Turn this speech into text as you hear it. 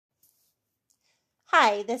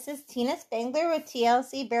Hi, this is Tina Spangler with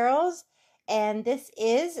TLC Barrels, and this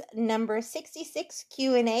is number 66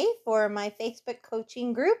 Q&A for my Facebook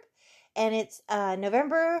coaching group, and it's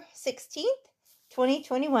November 16th,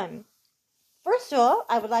 2021. First of all,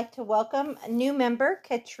 I would like to welcome a new member,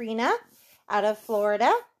 Katrina, out of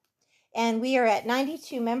Florida, and we are at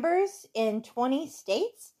 92 members in 20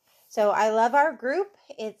 states. So I love our group.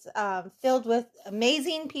 It's filled with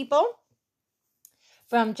amazing people,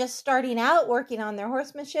 from just starting out working on their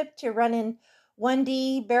horsemanship to running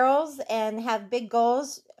 1D barrels and have big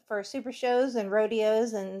goals for super shows and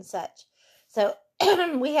rodeos and such. So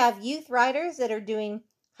we have youth riders that are doing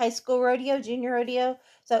high school rodeo, junior rodeo.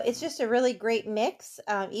 So it's just a really great mix.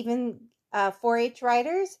 Even 4-H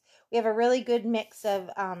riders, we have a really good mix of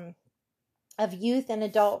youth and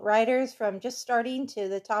adult riders from just starting to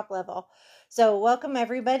the top level. So welcome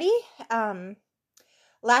everybody.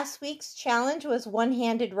 Last week's challenge was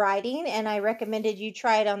one-handed riding, and I recommended you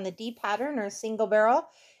try it on the D pattern or single barrel.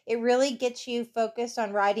 It really gets you focused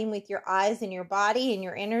on riding with your eyes and your body and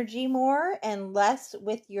your energy more, and less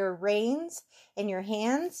with your reins and your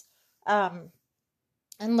hands, and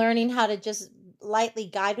learning how to just lightly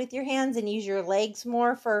guide with your hands and use your legs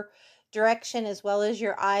more for direction, as well as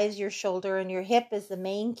your eyes, your shoulder, and your hip is the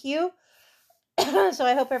main cue. So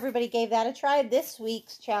I hope everybody gave that a try. This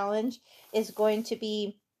week's challenge is going to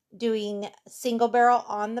be doing single barrel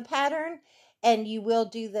on the pattern, and you will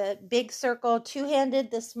do the big circle two-handed,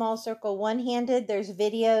 the small circle one-handed. There's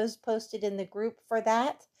videos posted in the group for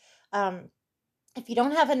that. If you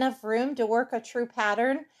don't have enough room to work a true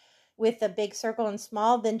pattern with a big circle and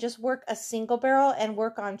small, then just work a single barrel and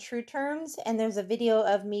work on true turns. And there's a video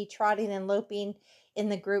of me trotting and loping in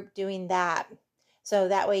the group doing that. So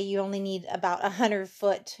that way you only need about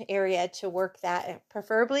 100-foot area to work that,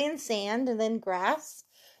 preferably in sand and then grass.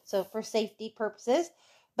 So for safety purposes.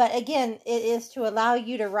 But again, it is to allow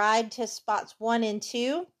you to ride to spots 1 and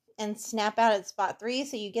 2 and snap out at spot 3.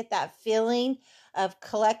 So you get that feeling of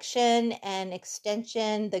collection and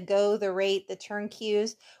extension, the go, the rate, the turn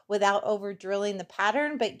cues, without over drilling the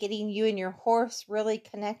pattern, but getting you and your horse really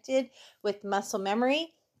connected with muscle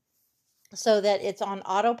memory, so that it's on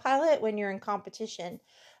autopilot when you're in competition,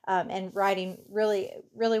 and riding really,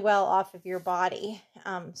 really well off of your body,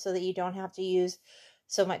 so that you don't have to use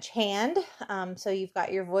so much hand. So you've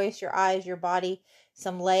got your voice, your eyes, your body,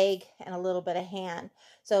 some leg, and a little bit of hand.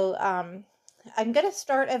 So I'm going to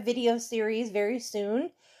start a video series very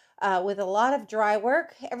soon, with a lot of dry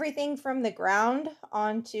work, everything from the ground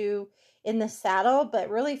onto in the saddle, but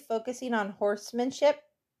really focusing on horsemanship,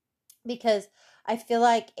 because I feel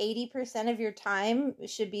like 80% of your time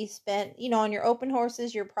should be spent, on your open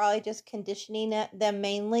horses. You're probably just conditioning them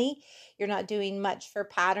mainly. You're not doing much for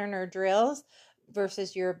pattern or drills,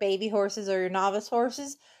 versus your baby horses or your novice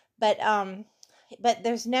horses. But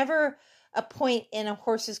there's never a point in a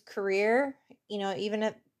horse's career, even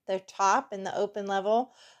at their top in the open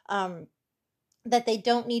level, that they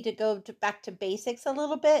don't need to go back to basics a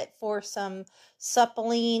little bit for some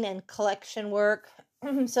suppling and collection work.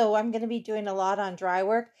 So I'm going to be doing a lot on dry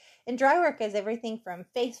work. And dry work is everything from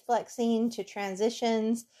face flexing to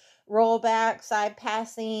transitions, rollback, side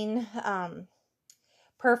passing,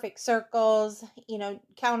 perfect circles,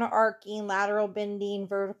 counter arcing, lateral bending,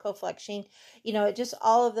 vertical flexing, just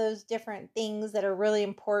all of those different things that are really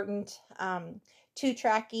important. Two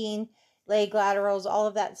tracking, leg laterals, all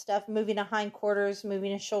of that stuff, moving a hindquarters,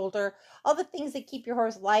 moving a shoulder, all the things that keep your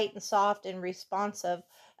horse light and soft and responsive,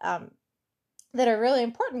 that are really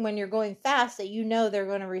important when you're going fast, that they're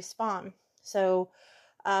going to respond. So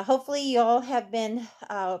hopefully you all have been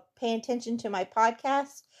paying attention to my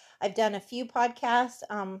podcast. I've done a few podcasts,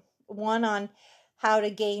 one on how to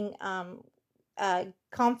gain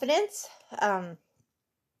confidence.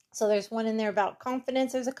 So there's one in there about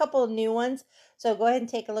confidence. There's a couple of new ones. So go ahead and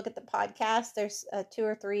take a look at the podcast. There's 2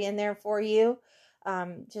 or 3 in there for you.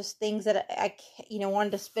 Just things that I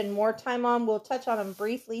wanted to spend more time on. We'll touch on them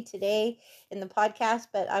briefly today in the podcast,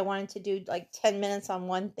 but I wanted to do like 10 minutes on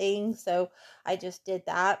one thing. So I just did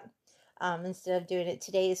that, instead of doing it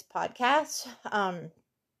today's podcast.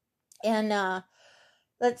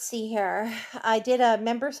 Let's see here. I did a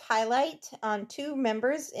members highlight on 2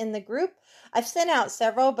 members in the group. I've sent out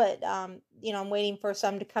several, but, I'm waiting for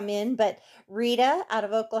some to come in. But Rita out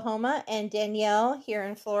of Oklahoma and Danielle here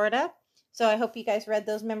in Florida. So I hope you guys read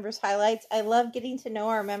those members highlights. I love getting to know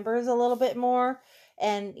our members a little bit more,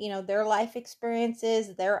 and, their life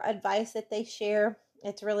experiences, their advice that they share.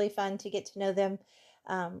 It's really fun to get to know them,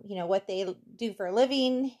 what they do for a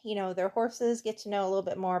living, their horses, get to know a little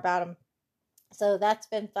bit more about them. So that's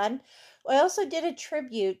been fun. I also did a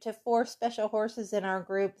tribute to 4 special horses in our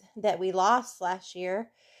group that we lost last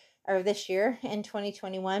year, or this year in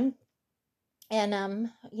 2021. And,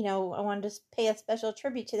 I wanted to pay a special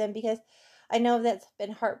tribute to them because I know that's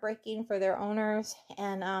been heartbreaking for their owners.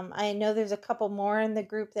 And I know there's a couple more in the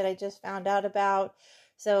group that I just found out about.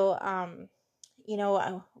 So,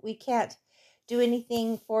 we can't do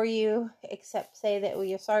anything for you except say that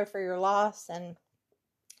we are sorry for your loss, and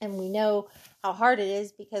we know how hard it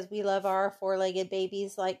is because we love our 4-legged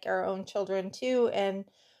babies like our own children too. And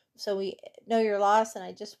so we know your loss, and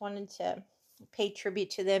I just wanted to pay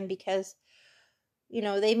tribute to them because,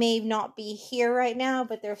 they may not be here right now,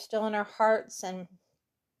 but they're still in our hearts, and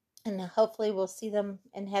hopefully we'll see them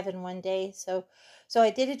in heaven one day. So I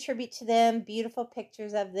did a tribute to them, beautiful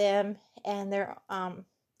pictures of them, and they're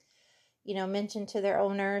mentioned to their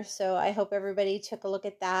owners. So I hope everybody took a look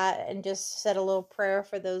at that and just said a little prayer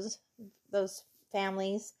for those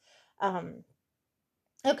families.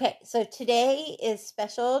 Okay, so today is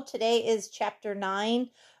special. Today is chapter 9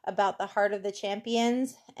 about the heart of the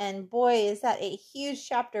champions. And boy, is that a huge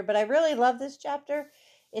chapter. But I really love this chapter.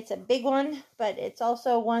 It's a big one, but it's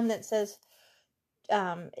also one that says,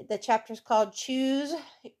 the chapter is called Choose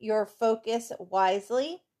Your Focus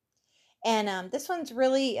Wisely. And this one's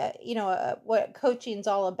really, what coaching's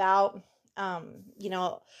all about.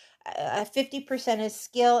 50% is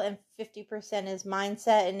skill and 50% is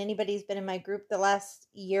mindset. And anybody who's been in my group the last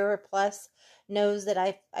year or plus knows that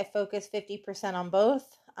I focus 50% on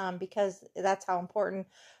both, because that's how important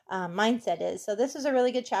mindset is. So this is a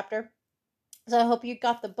really good chapter. So I hope you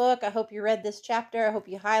got the book. I hope you read this chapter. I hope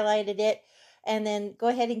you highlighted it. And then go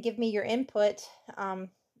ahead and give me your input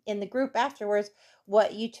in the group afterwards,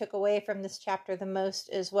 what you took away from this chapter the most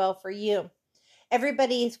as well for you.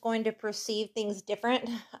 Everybody is going to perceive things different.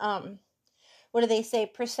 What do they say?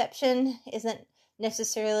 Perception isn't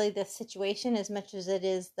necessarily the situation as much as it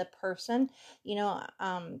is the person.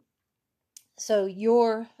 So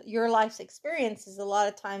your life's experiences a lot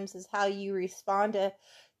of times is how you respond to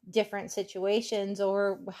different situations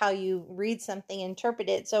or how you read something, interpret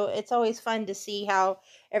it. So it's always fun to see how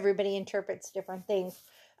everybody interprets different things.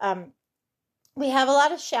 We have a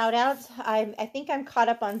lot of shout outs. I think I'm caught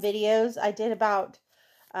up on videos. I did about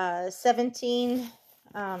 17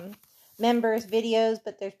 members videos,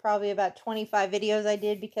 but there's probably about 25 videos I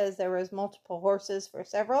did because there was multiple horses for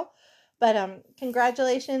several. But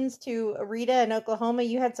congratulations to Rita in Oklahoma.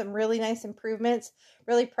 You had some really nice improvements.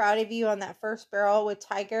 Really proud of you on that first barrel with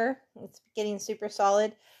Tiger. It's getting super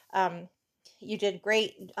solid. You did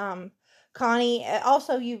great. Connie,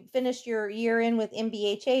 also you finished your year in with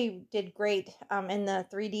MBHA. You did great in the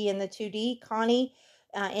 3D and the 2D. Connie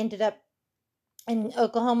ended up in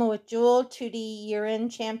Oklahoma with Jewel, 2D year-in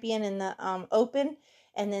champion in the Open,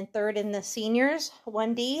 and then third in the seniors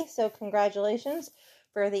 1D. So congratulations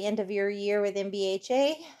for the end of your year with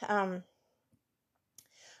MBHA.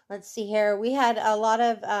 Let's see here. We had a lot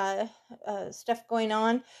of stuff going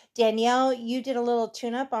on. Danielle, you did a little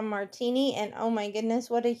tune-up on Martini, and oh my goodness,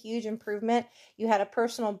 what a huge improvement. You had a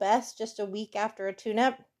personal best just a week after a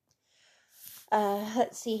tune-up.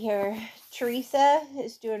 Let's see here. Teresa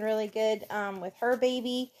is doing really good with her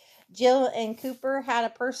baby. Jill and Cooper had a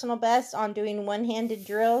personal best on doing one-handed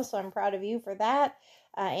drills, so I'm proud of you for that.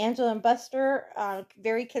 Angela and Buster,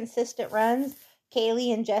 very consistent runs.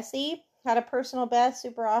 Kaylee and Jesse had a personal best,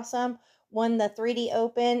 super awesome. Won the 3D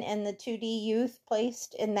Open and the 2D Youth,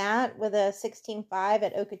 placed in that with a 16.5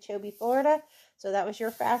 at Okeechobee, Florida. So that was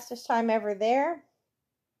your fastest time ever there.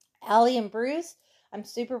 Allie and Bruce, I'm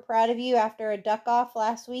super proud of you. After a duck off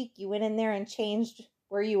last week, you went in there and changed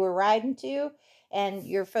where you were riding to and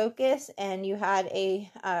your focus, and you had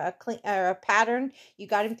a pattern. You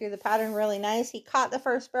got him through the pattern really nice. He caught the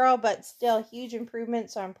first barrel, but still huge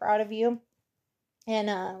improvement, so I'm proud of you.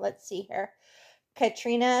 And let's see here.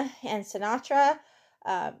 Katrina and Sinatra,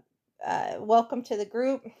 welcome to the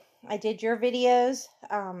group. I did your videos,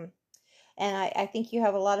 and I think you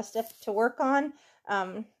have a lot of stuff to work on.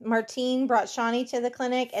 Martine brought Shawnee to the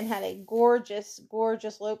clinic and had a gorgeous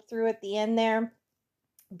lope through at the end there.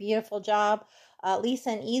 Beautiful job.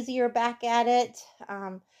 Lisa and Easy are back at it.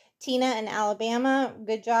 Tina in Alabama,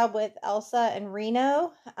 good job with Elsa and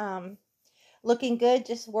Reno. Looking good.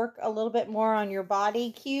 Just work a little bit more on your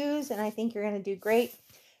body cues, and I think you're going to do great.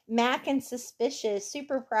 Mac and Suspicious,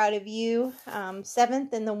 super proud of you.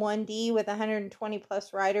 7th in the 1D with 120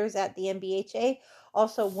 plus riders at the MBHA.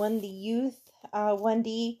 Also won the youth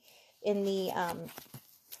 1D in the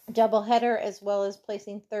doubleheader, as well as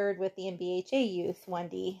placing 3rd with the MBHA youth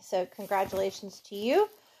 1D. So congratulations to you.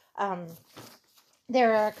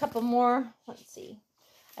 There are a couple more. Let's see.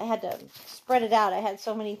 I had to spread it out. I had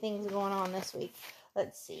so many things going on this week.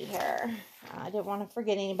 Let's see here. I didn't want to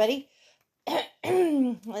forget anybody.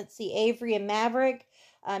 Let's see. Avery and Maverick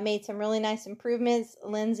made some really nice improvements.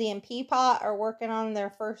 Lindsay and Peapot are working on their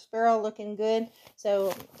first barrel, looking good.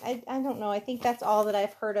 So I don't know. I think that's all that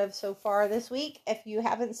I've heard of so far this week. If you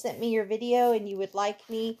haven't sent me your video and you would like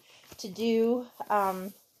me to do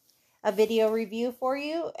a video review for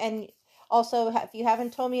you, and also if you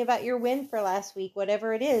haven't told me about your win for last week,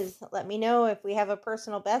 whatever it is, let me know. If we have a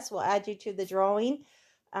personal best, we'll add you to the drawing.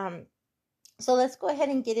 So let's go ahead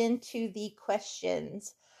and get into the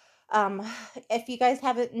questions. If you guys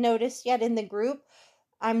haven't noticed yet in the group,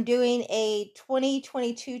 I'm doing a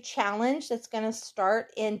 2022 challenge that's going to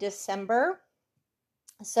start in December.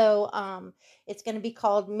 So it's going to be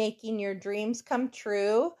called Making Your Dreams Come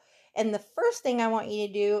True. And the first thing I want you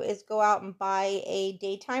to do is go out and buy a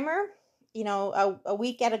day timer, a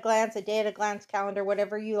week at a glance, a day at a glance calendar,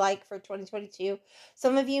 whatever you like for 2022.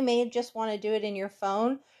 Some of you may just want to do it in your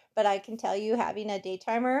phone, but I can tell you, having a day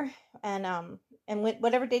timer and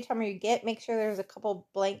whatever day timer you get, make sure there's a couple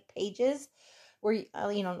blank pages where,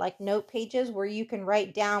 like note pages where you can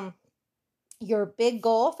write down your big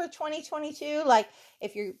goal for 2022. Like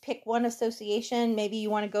if you pick one association, maybe you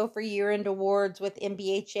want to go for year-end awards with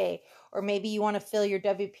MBHA, or maybe you want to fill your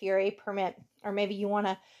WPRA permit, or maybe you want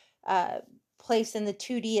to place in the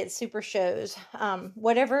 2D at Super Shows.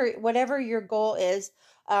 Whatever your goal is,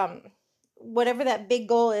 whatever that big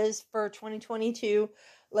goal is for 2022,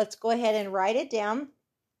 let's go ahead and write it down.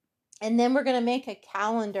 And then we're going to make a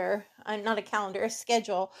calendar, a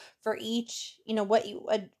schedule for each,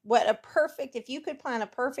 if you could plan a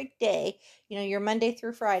perfect day, your Monday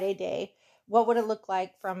through Friday day, what would it look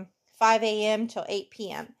like from 5 a.m. till 8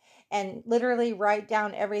 p.m. And literally write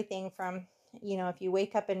down everything from, if you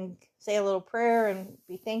wake up and say a little prayer and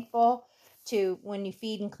be thankful, to when you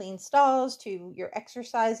feed and clean stalls, to your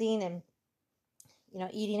exercising and,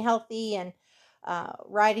 eating healthy, and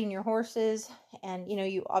riding your horses, and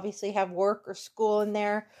you obviously have work or school in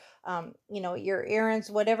there, your errands,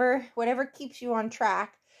 whatever keeps you on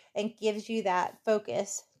track and gives you that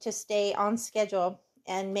focus to stay on schedule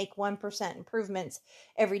and make 1% improvements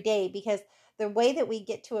every day. Because the way that we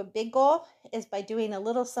get to a big goal is by doing a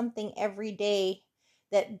little something every day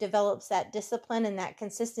that develops that discipline and that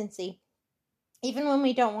consistency, even when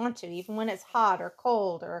we don't want to, even when it's hot or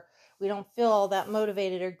cold, or we don't feel all that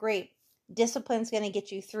motivated or great. Discipline's going to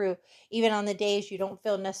get you through, even on the days you don't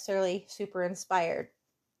feel necessarily super inspired.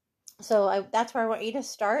 So that's where I want you to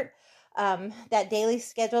start. That daily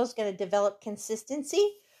schedule is going to develop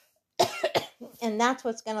consistency, and that's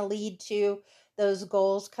what's going to lead to those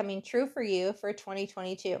goals coming true for you for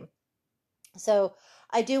 2022. So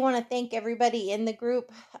I do want to thank everybody in the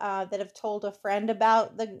group that have told a friend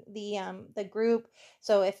about the group.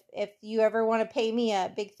 So if you ever want to pay me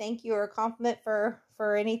a big thank you or a compliment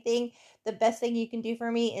for anything, the best thing you can do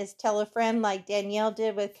for me is tell a friend, like Danielle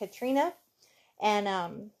did with Katrina,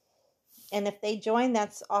 and if they join,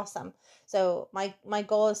 that's awesome. So my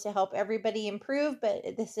goal is to help everybody improve,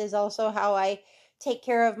 but this is also how I take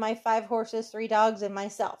care of my 5 horses, 3 dogs, and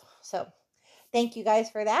myself. So thank you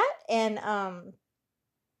guys for that. And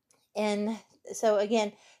so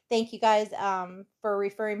again, thank you guys for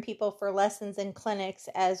referring people for lessons and clinics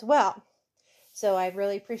as well. So I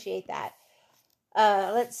really appreciate that.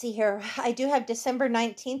 Let's see here. I do have December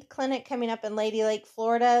 19th clinic coming up in Lady Lake,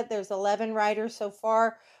 Florida. There's 11 riders so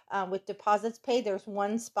far with deposits paid. There's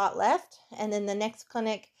 1 spot left. And then the next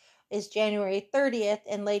clinic is January 30th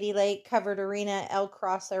in Lady Lake Covered Arena, El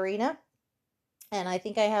Cross Arena. And I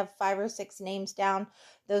think I have 5 or 6 names down.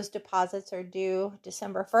 Those deposits are due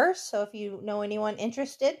December 1st. So if you know anyone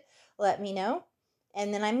interested, let me know.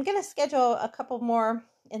 And then I'm going to schedule a couple more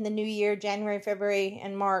in the new year, January, February,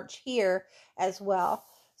 and March here as well.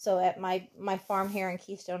 So at my farm here in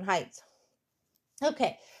Keystone Heights.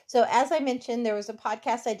 Okay, so as I mentioned, there was a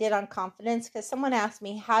podcast I did on confidence because someone asked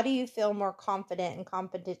me, how do you feel more confident in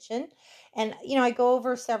competition? And, I go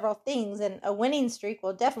over several things, and a winning streak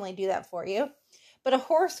will definitely do that for you. But a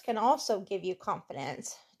horse can also give you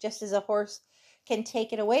confidence, just as a horse can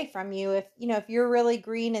take it away from you. If you're really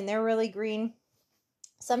green and they're really green,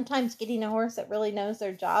 sometimes getting a horse that really knows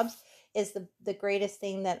their jobs is the greatest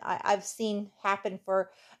thing that I've seen happen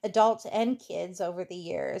for adults and kids over the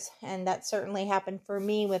years. And that certainly happened for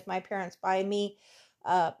me with my parents buying me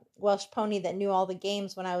a Welsh pony that knew all the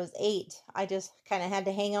games when I was 8. I just kind of had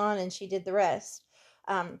to hang on, and she did the rest.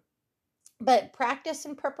 But practice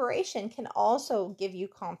and preparation can also give you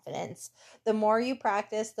confidence. The more you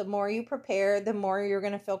practice, the more you prepare, the more you're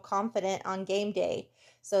going to feel confident on game day.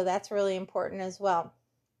 So that's really important as well.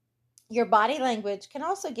 your body language can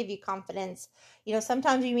also give you confidence.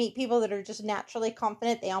 Sometimes you meet people that are just naturally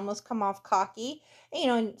confident. They almost come off cocky.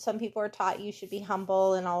 And some people are taught you should be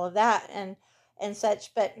humble and all of that and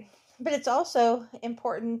such. But it's also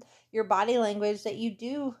important, your body language, that you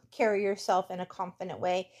do carry yourself in a confident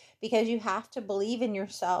way, because you have to believe in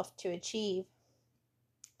yourself to achieve.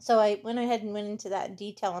 So I went ahead and went into that in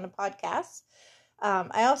detail on a podcast.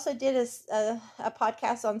 I also did a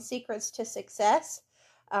podcast on secrets to success.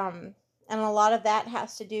 And a lot of that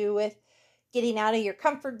has to do with getting out of your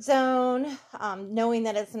comfort zone, knowing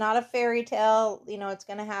that it's not a fairy tale. It's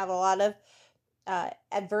going to have a lot of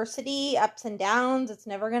adversity, ups and downs. It's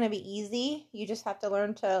never going to be easy. You just have to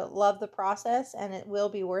learn to love the process, and it will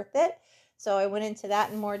be worth it. So I went into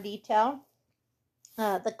that in more detail.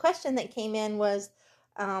 The question that came in was,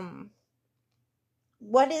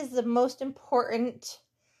 what is the most important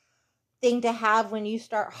thing to have when you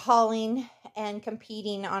start hauling and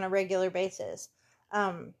competing on a regular basis?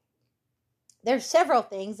 There's several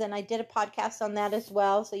things, and I did a podcast on that as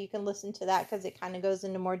well, so you can listen to that because it kind of goes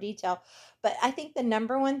into more detail. But I think the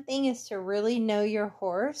number one thing is to really know your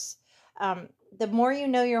horse. The more you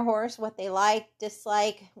know your horse, what they like,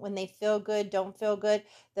 dislike, when they feel good, don't feel good,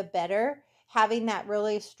 the better. Having that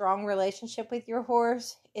really strong relationship with your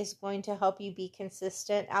horse is going to help you be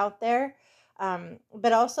consistent out there.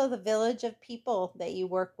 But also the village of people that you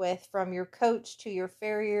work with, from your coach to your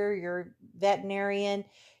farrier, your veterinarian,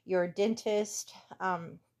 your dentist,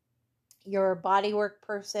 your bodywork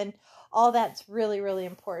person, all that's really, really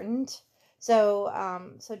important. So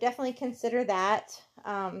definitely consider that.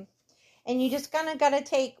 And you just kind of got to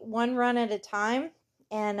take one run at a time,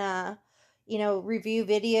 and review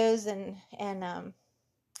videos and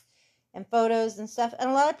photos and stuff. And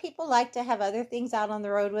a lot of people like to have other things out on the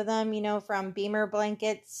road with them, from Beamer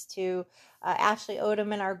blankets to Ashley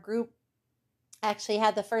Odom in our group actually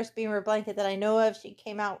had the first Beamer blanket that I know of. She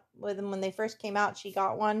came out with them when they first came out. She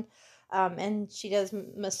got one, and she does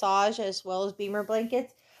massage as well as Beamer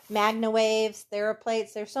blankets, Magna Waves,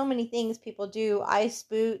 Theraplates. There's so many things people do. Ice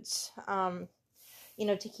boots,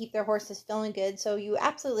 to keep their horses feeling good. So you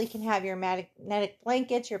absolutely can have your magnetic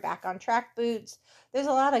blankets, your back on track boots. There's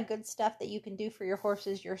a lot of good stuff that you can do for your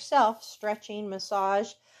horses yourself, stretching,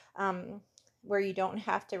 massage, where you don't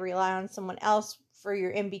have to rely on someone else for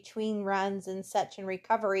your in-between runs and such, and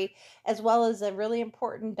recovery, as well as a really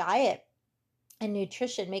important diet and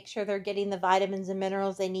nutrition. Make sure they're getting the vitamins and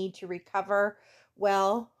minerals they need to recover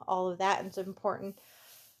well. All of that is important.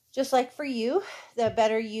 Just like for you, the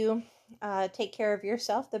better you take care of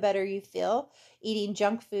yourself, the better you feel. Eating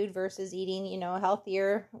junk food versus eating,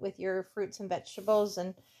 healthier with your fruits and vegetables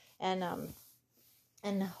and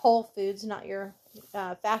whole foods, not your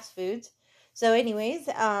fast foods. So anyways,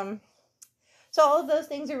 so all of those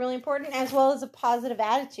things are really important, as well as a positive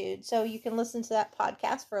attitude. So you can listen to that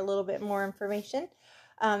podcast for a little bit more information.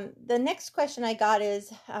 The next question I got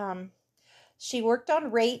is, she worked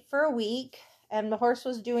on rate for a week, and the horse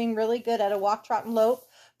was doing really good at a walk, trot, and lope.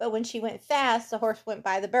 But when she went fast, the horse went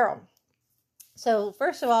by the barrel. So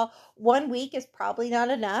first of all, 1 week is probably not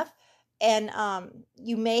enough. And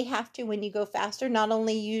you may have to, when you go faster, not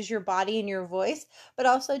only use your body and your voice, but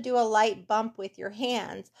also do a light bump with your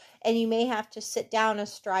hands. And you may have to sit down a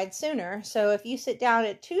stride sooner. So if you sit down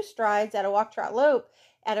at 2 strides at a walk, trot, lope,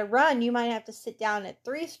 at a run, you might have to sit down at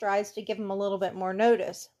 3 strides to give them a little bit more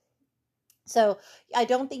notice. So I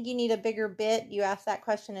don't think you need a bigger bit. You asked that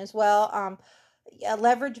question as well. A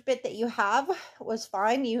leverage bit that you have was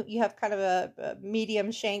fine. You have kind of a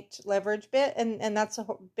medium shanked leverage bit, and that's a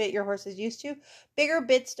bit your horse is used to. Bigger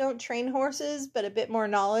bits don't train horses, but a bit more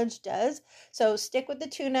knowledge does. So stick with the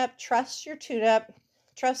tune-up, trust your tune-up,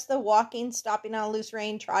 trust the walking, stopping on a loose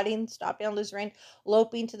rein, trotting, stopping on a loose rein,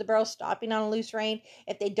 loping to the barrel, stopping on a loose rein.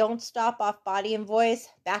 If they don't stop off body and voice,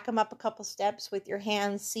 back them up a couple steps with your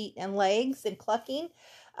hands, seat, and legs, and clucking.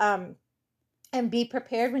 And be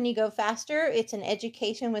prepared when you go faster. It's an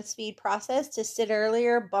education with speed process to sit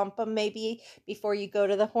earlier, bump them maybe before you go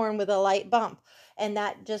to the horn with a light bump. And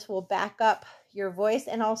that just will back up your voice,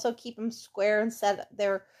 and also keep them square and set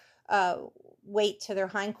their weight to their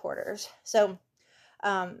hindquarters. So,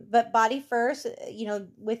 but body first,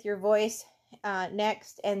 with your voice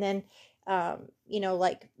next. And then,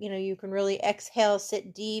 you can really exhale,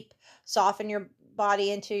 sit deep, soften your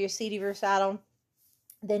body into your seat of your saddle.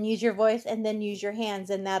 Then use your voice, and then use your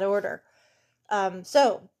hands, in that order. And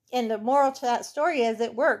the moral to that story is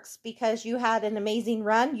it works, because you had an amazing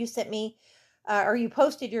run. You sent me, or you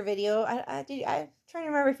posted your video. I'm trying to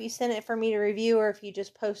remember if you sent it for me to review or if you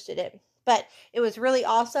just posted it. But it was really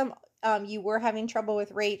awesome. you were having trouble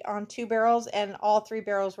with rate on 2 barrels, and all 3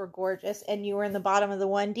 barrels were gorgeous, and you were in the bottom of the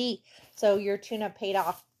 1D. So your tune-up paid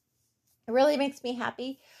off. It really makes me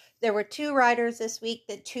happy. There were 2 riders this week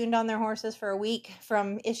that tuned on their horses for a week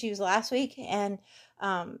from issues last week, and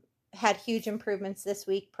had huge improvements this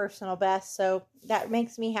week, personal best. So that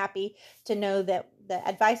makes me happy to know that the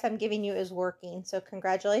advice I'm giving you is working. So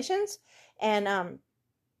congratulations, and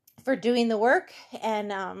for doing the work,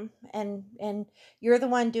 and you're the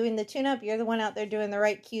one doing the tune-up. You're the one out there doing the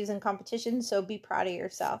right cues in competition. So be proud of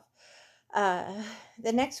yourself. The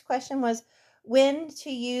next question was when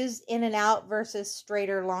to use in and out versus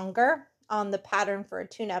straighter longer on the pattern for a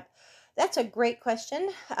tune-up. That's a great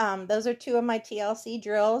question. Those are 2 of my TLC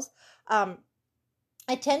drills.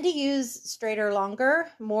 I tend to use straighter longer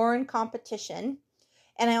more in competition,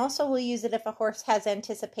 and I also will use it if a horse has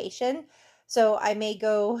anticipation. So I may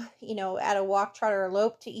go, at a walk, trot, or a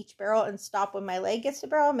lope to each barrel and stop when my leg gets to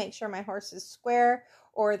barrel, make sure my horse is square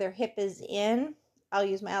or their hip is in. I'll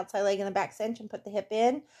use my outside leg in the back cinch and put the hip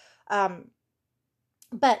in.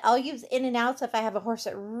 But I'll use in and outs if I have a horse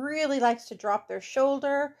that really likes to drop their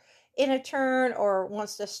shoulder in a turn, or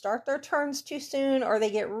wants to start their turns too soon, or they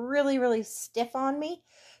get really, really stiff on me.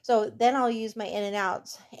 So then I'll use my in and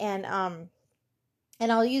outs, and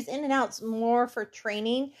I'll use in and outs more for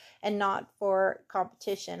training and not for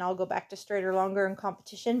competition. I'll go back to straighter longer in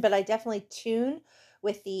competition, but I definitely tune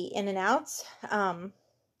with the in and outs.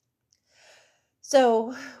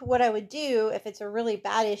 So what I would do if it's a really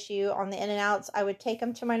bad issue on the in and outs, I would take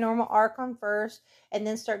them to my normal arc on first, and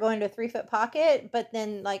then start going to a 3-foot pocket. But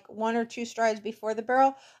then like 1 or 2 strides before the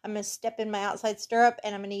barrel, I'm going to step in my outside stirrup,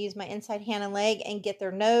 and I'm going to use my inside hand and leg and get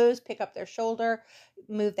their nose, pick up their shoulder,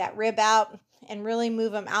 move that rib out, and really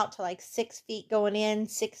move them out to like 6 feet going in,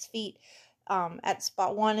 6 feet at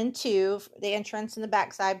spot 1 and 2, the entrance and the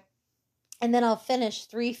backside. And then I'll finish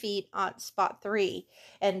 3 feet on spot 3.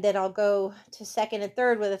 And then I'll go to second and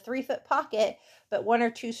third with a 3-foot pocket. But 1 or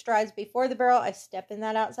 2 strides before the barrel, I step in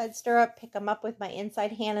that outside stirrup, pick them up with my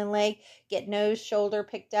inside hand and leg, get nose, shoulder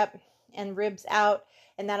picked up, and ribs out.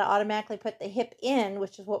 And that'll automatically put the hip in,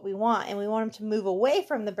 which is what we want. And we want them to move away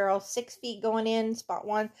from the barrel, 6 feet going in, spot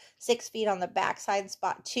 1, 6 feet on the backside,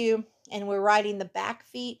 spot 2. And we're riding the back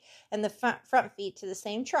feet and the front feet to the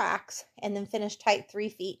same tracks, and then finish tight 3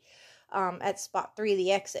 feet. At spot 3,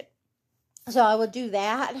 the exit. So I will do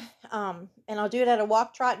that, and I'll do it at a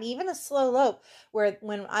walk, trot, and even a slow lope, where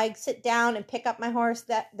when I sit down and pick up my horse,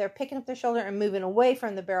 that they're picking up their shoulder and moving away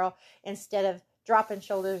from the barrel instead of dropping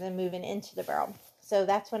shoulders and moving into the barrel. So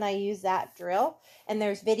that's when I use that drill, and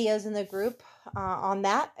there's videos in the group on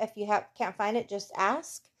that. If you can't find it, just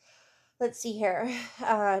ask. Let's see here.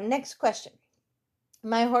 Next question.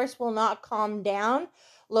 My horse will not calm down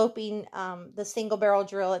loping the single barrel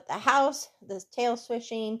drill at the house, the tail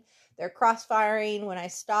swishing, they're cross-firing. When I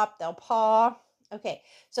stop, they'll paw. Okay,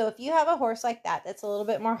 so if you have a horse like that that's a little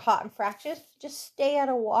bit more hot and fractious, just stay at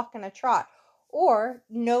a walk and a trot. Or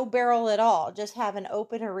no barrel at all. Just have an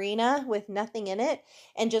open arena with nothing in it,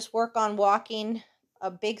 and just work on walking a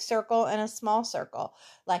big circle and a small circle,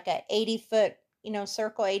 like a 80-foot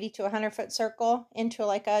circle, 80 to 100-foot circle, into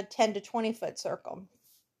like a 10 to 20-foot circle.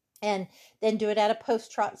 And then do it at a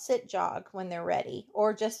post-trot sit jog when they're ready,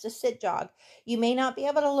 or just a sit jog. You may not be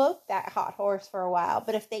able to lope that hot horse for a while,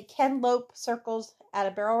 but if they can lope circles at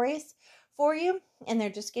a barrel race for you, and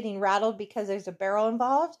they're just getting rattled because there's a barrel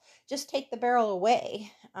involved, just take the barrel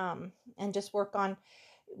away, and just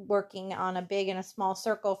working on a big and a small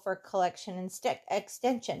circle for collection and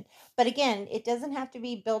extension. But again, it doesn't have to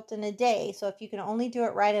be built in a day. So if you can only do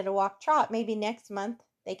it right at a walk trot, maybe next month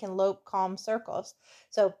they can lope calm circles.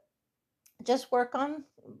 So just work on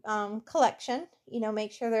collection,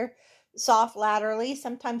 make sure they're soft laterally.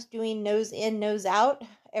 Sometimes doing nose in, nose out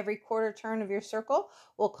every quarter turn of your circle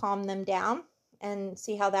will calm them down, and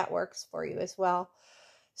see how that works for you as well.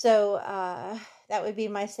 So that would be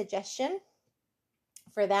my suggestion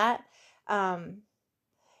for that.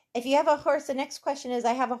 If you have a horse, the next question is,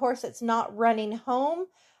 I have a horse that's not running home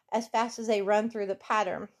as fast as they run through the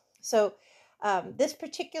pattern. So this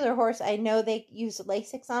particular horse, I know they use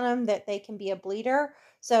Lasix on them, that they can be a bleeder.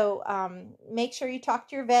 So make sure you talk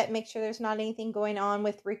to your vet, make sure there's not anything going on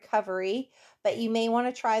with recovery. But you may want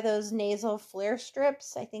to try those nasal flare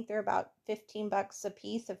strips. I think they're about $15 a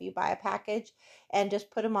piece if you buy a package, and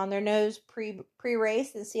just put them on their nose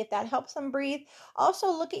pre-race and see if that helps them breathe.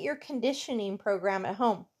 Also, look at your conditioning program at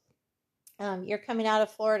home. You're coming out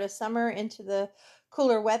of Florida summer into the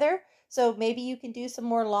cooler weather. So maybe you can do some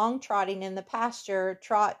more long trotting in the pasture,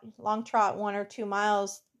 long trot 1 or 2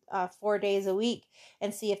 miles 4 days a week,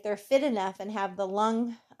 and see if they're fit enough and have the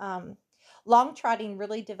lung long trotting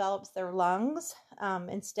really develops their lungs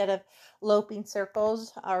instead of loping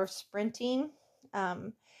circles or sprinting.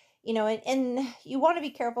 And you want to be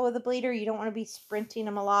careful with a bleeder. You don't want to be sprinting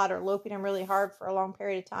them a lot or loping them really hard for a long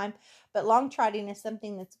period of time. But long trotting is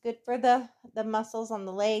something that's good for the muscles on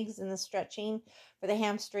the legs and the stretching for the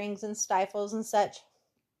hamstrings and stifles and such.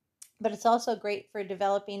 But it's also great for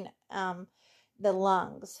developing the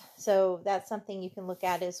lungs. So that's something you can look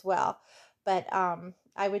at as well. But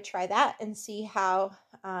I would try that and see how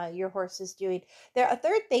your horse is doing. A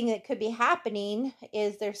third thing that could be happening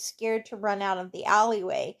is they're scared to run out of the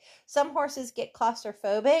alleyway. Some horses get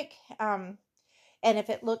claustrophobic. And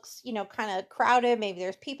if it looks, kind of crowded, maybe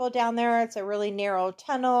there's people down there, it's a really narrow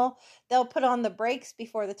tunnel, they'll put on the brakes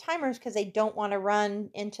before the timers because they don't want to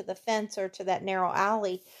run into the fence or to that narrow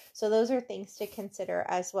alley. So those are things to consider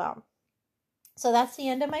as well. So that's the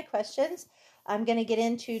end of my questions. I'm going to get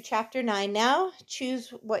into chapter 9 now.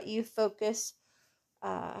 Choose your focus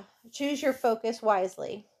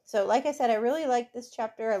wisely. So like I said, I really like this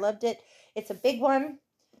chapter. I loved it. It's a big one.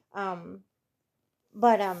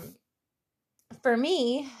 But for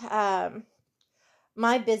me,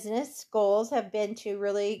 my business goals have been to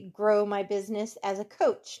really grow my business as a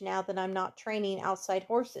coach now that I'm not training outside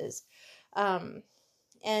horses.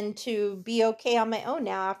 And to be okay on my own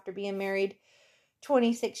now after being married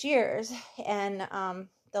 26 years and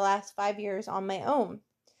the last 5 years on my own.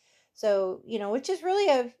 So, which is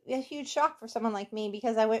really a huge shock for someone like me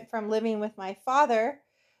because I went from living with my father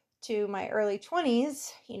to my early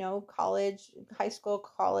 20s, college, high school,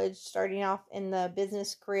 college, starting off in the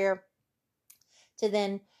business career, to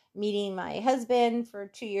then meeting my husband for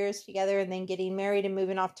 2 years together and then getting married and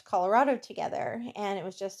moving off to Colorado together. And it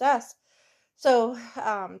was just us. So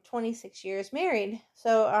 26 years married.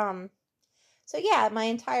 So yeah, my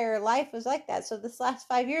entire life was like that. So this last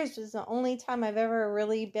 5 years was the only time I've ever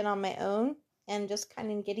really been on my own and just kind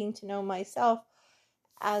of getting to know myself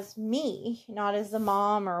as me, not as a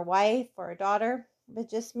mom or a wife or a daughter, but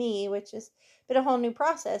just me, which has been a whole new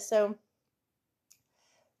process. So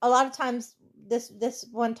a lot of times this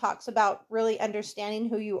one talks about really understanding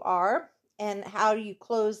who you are and how you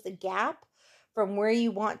close the gap from where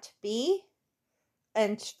you want to be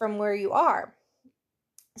and from where you are.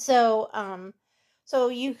 So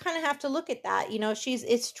you kind of have to look at that.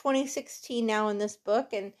 It's 2016 now in this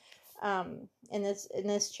book, and in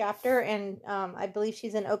this chapter, and I believe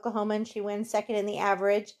she's in Oklahoma, and she wins second in the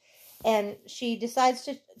average, and she decides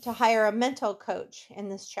to hire a mental coach in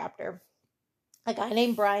this chapter, a guy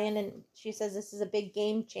named Brian, and she says this is a big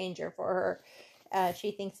game changer for her.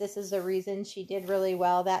 She thinks this is the reason she did really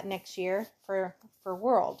well that next year for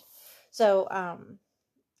World. So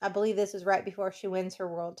I believe this is right before she wins her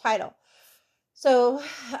world title. So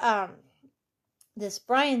this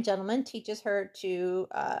Brian gentleman teaches her to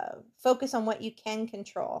focus on what you can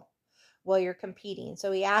control while you're competing.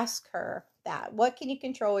 So he asks her that. What can you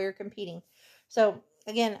control while you're competing? So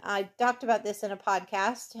again, I talked about this in a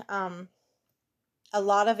podcast. A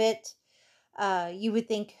lot of it, you would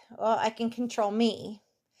think, well, I can control me.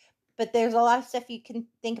 But there's a lot of stuff you can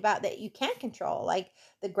think about that you can't control, like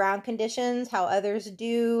the ground conditions, how others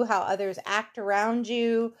do, how others act around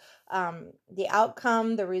you, the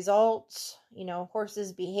outcome, the results.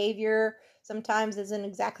 Horses' behavior sometimes isn't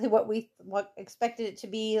exactly what expected it to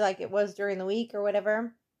be, like it was during the week or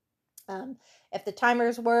whatever. If the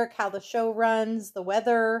timers work, how the show runs, the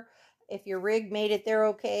weather, if your rig made it there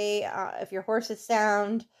okay, if your horse is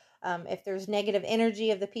sound. If there's negative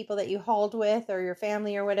energy of the people that you hauled with or your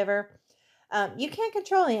family or whatever. You can't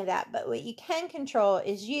control any of that, but what you can control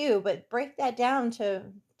is you. But break that down to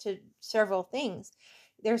several things.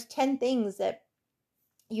 There's 10 things that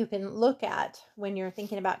you can look at when you're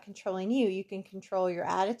thinking about controlling you. You can control your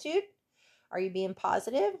attitude. Are you being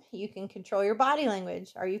positive? You can control your body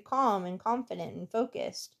language. Are you calm and confident and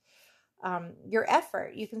focused? Your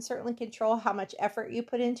effort. You can certainly control how much effort you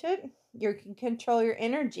put into it. You can control your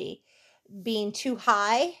energy. Being too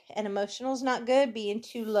high and emotional is not good. Being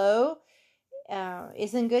too low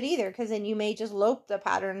isn't good either, because then you may just lope the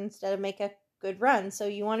pattern instead of make a good run. So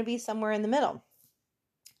you want to be somewhere in the middle.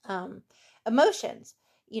 Emotions.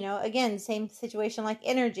 Again, same situation like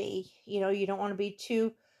energy. You don't want to be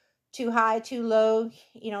too high, too low.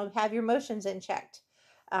 Have your emotions in check.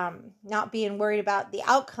 Not being worried about the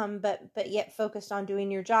outcome, but yet focused on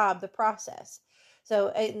doing your job, the process. So,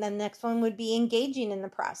 and then the next one would be engaging in the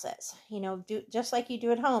process. Do just like you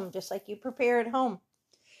do at home, just like you prepare at home.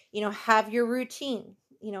 Have your routine.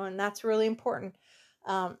 And that's really important.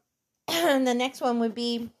 And the next one would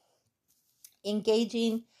be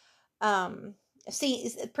engaging.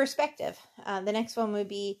 Perspective. The next one would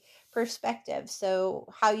be perspective. So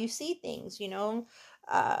how you see things,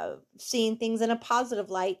 seeing things in a positive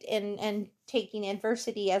light, and taking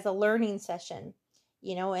adversity as a learning session,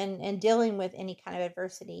 and dealing with any kind of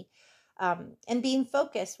adversity. And being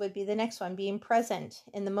focused would be the next one, being present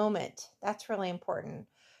in the moment. That's really important.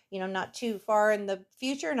 Not too far in the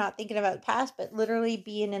future, not thinking about the past, but literally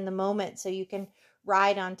being in the moment so you can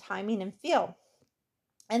ride on timing and feel.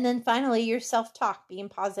 And then finally, your self-talk, being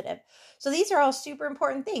positive. So these are all super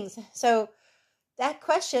important things. So that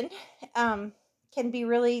question can be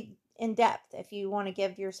really in depth if you want to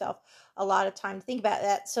give yourself a lot of time to think about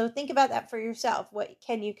that. So think about that for yourself. What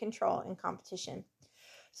can you control in competition?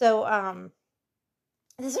 So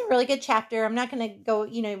this is a really good chapter. I'm not going to go,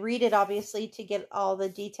 read it obviously to get all the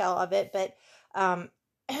detail of it, but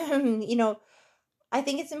I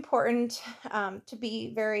think it's important to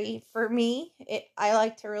be for me, I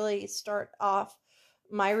like to really start off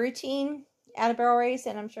my routine at a barrel race,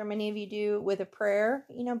 and I'm sure many of you do, with a prayer,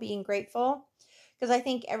 being grateful. Because I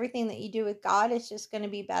think everything that you do with God is just going to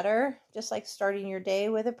be better, just like starting your day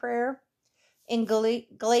with a prayer. In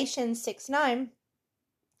Galatians 6:9,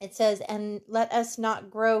 it says, "And let us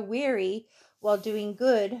not grow weary while doing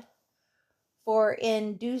good, for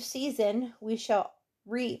in due season we shall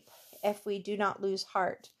reap if we do not lose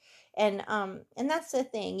heart." And that's the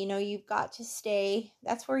thing, you've got to stay.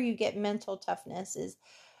 That's where you get mental toughness,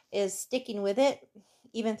 is sticking with it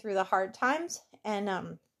even through the hard times.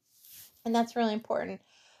 And that's really important.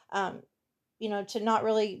 To not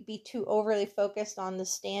really be too overly focused on the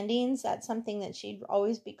standings. That's something that she'd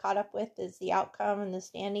always be caught up with, is the outcome and the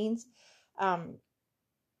standings.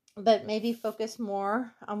 But maybe focus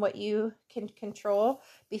more on what you can control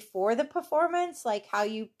before the performance, like how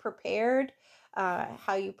you prepared,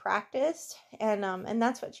 how you practiced. And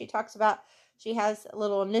that's what she talks about. She has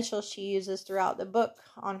little initials she uses throughout the book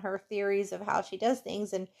on her theories of how she does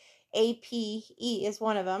things. And APE is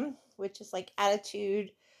one of them, which is like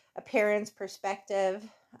attitude, appearance, perspective,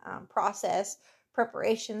 process,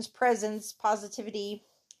 preparations, presence, positivity,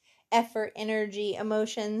 effort, energy,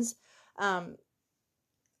 emotions.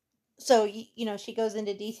 So, she goes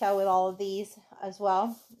into detail with all of these as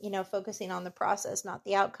well, focusing on the process, not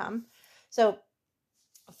the outcome. So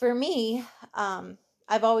for me,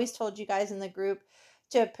 I've always told you guys in the group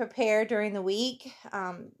to prepare during the week,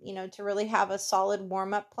 to really have a solid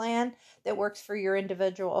warm-up plan that works for your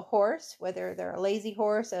individual horse, whether they're a lazy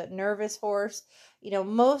horse, a nervous horse.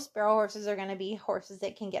 Most barrel horses are going to be horses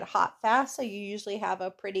that can get hot fast, so you usually have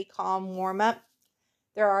a pretty calm warm-up.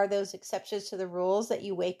 There are those exceptions to the rules that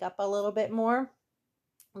you wake up a little bit more.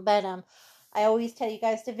 But I always tell you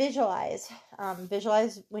guys to visualize.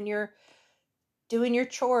 Visualize when you're doing your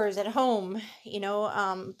chores at home,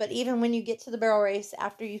 but even when you get to the barrel race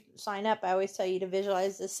after you sign up, I always tell you to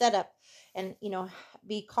visualize the setup and,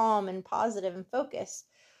 be calm and positive and focused.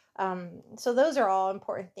 So those are all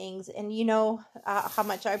important things. And how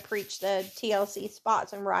much I preach the TLC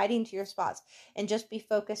spots and riding to your spots, and just be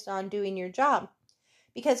focused on doing your job.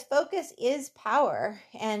 Because focus is power,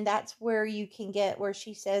 and that's where you can get where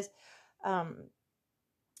she says,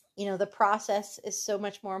 the process is so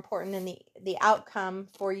much more important than the outcome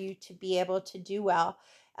for you to be able to do well.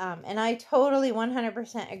 And I totally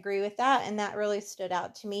 100% agree with that. And that really stood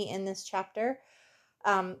out to me in this chapter.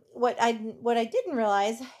 What I didn't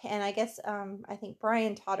realize, and I guess I think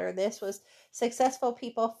Brian taught her this, was successful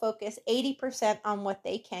people focus 80% on what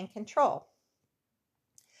they can control.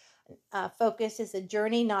 Focus is a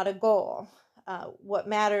journey, not a goal. What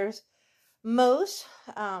matters most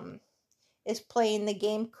is playing the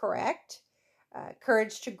game correct,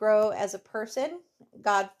 courage to grow as a person,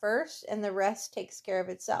 God first, and the rest takes care of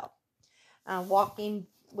itself. Walking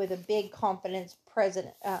with a big confident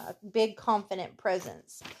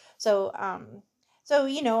presence. So, I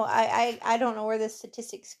don't know where the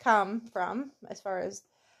statistics come from as far as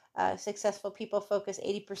successful people focus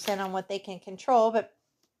 80% on what they can control, but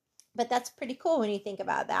that's pretty cool when you think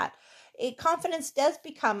about that. Confidence does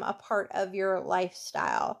become a part of your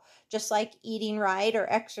lifestyle, just like eating right or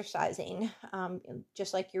exercising,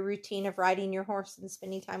 just like your routine of riding your horse and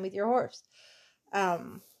spending time with your horse.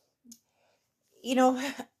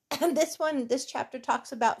 This chapter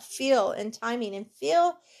talks about feel and timing, and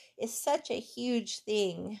feel is such a huge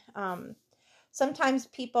thing. Sometimes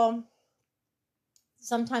people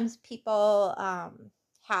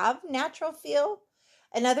have natural feel,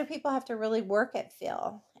 and other people have to really work at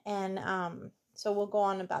feel. And so we'll go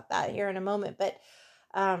on about that here in a moment. But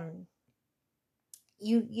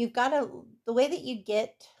you've got to, the way that you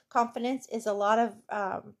get confidence is a lot of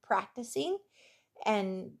practicing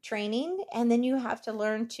and training, and then you have to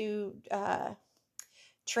learn to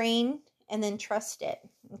train and then trust it.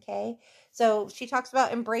 Okay. So she talks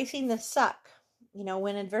about embracing the suck.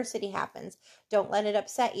 When adversity happens, don't let it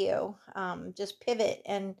upset you. Just pivot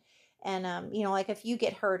and like if you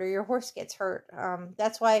get hurt or your horse gets hurt.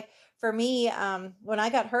 That's why for me, when I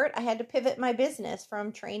got hurt, I had to pivot my business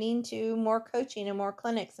from training to more coaching and more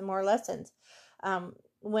clinics and more lessons.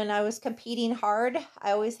 When I was competing hard,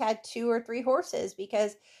 I always had 2 or 3 horses,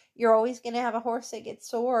 because you're always going to have a horse that gets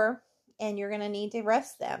sore and you're going to need to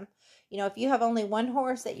rest them. If you have only one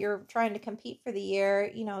horse that you're trying to compete for the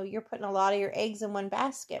year, you're putting a lot of your eggs in one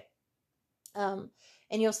basket. And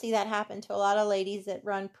you'll see that happen to a lot of ladies that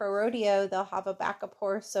run pro rodeo. They'll have a backup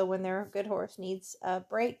horse, so when their good horse needs a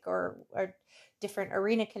break or different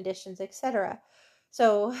arena conditions, etc.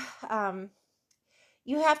 So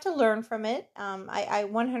you have to learn from it. I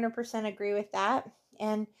 100% agree with that.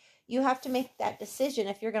 And you have to make that decision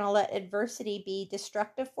if you're going to let adversity be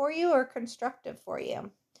destructive for you or constructive for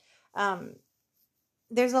you.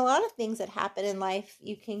 There's a lot of things that happen in life.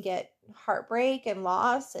 You can get heartbreak and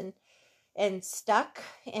loss and stuck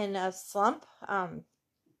in a slump.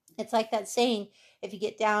 It's like that saying, if you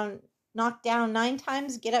get knocked down 9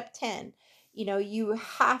 times, get up 10. You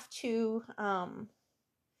have to,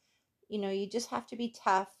 you just have to be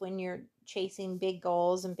tough when you're chasing big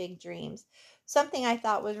goals and big dreams. Something I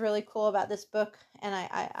thought was really cool about this book, and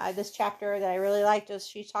I this chapter that I really liked, was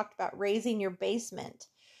she talked about raising your basement,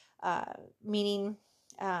 meaning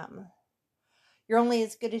you're only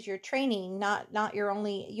as good as your training, not you're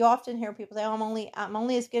only. You often hear people say, "Oh, I'm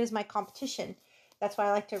only as good as my competition." That's why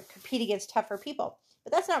I like to compete against tougher people.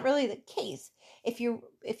 But that's not really the case. If you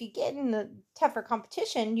get in the tougher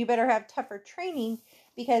competition, you better have tougher training,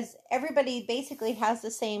 because everybody basically has the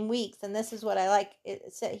same weeks. And this is what I like.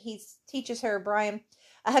 He teaches her, Brian,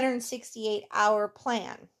 168-hour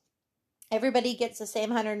plan. Everybody gets the same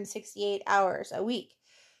 168 hours a week.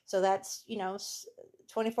 So that's,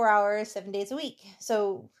 24 hours, 7 days a week.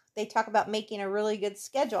 So they talk about making a really good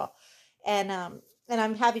schedule. And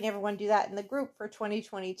I'm having everyone do that in the group for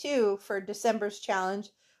 2022 for December's challenge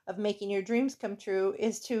of making your dreams come true,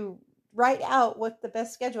 is to write out what the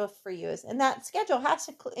best schedule for you is. And that schedule has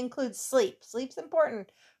to include sleep. Sleep's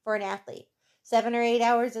important for an athlete. 7 or 8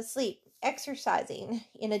 hours of sleep, exercising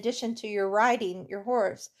in addition to your riding your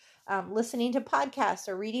horse, listening to podcasts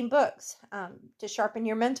or reading books to sharpen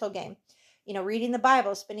your mental game. Reading the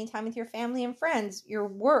Bible, spending time with your family and friends, your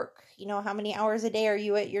work, how many hours a day are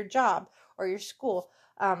you at your job or your school,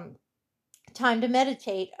 time to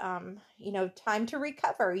meditate, time to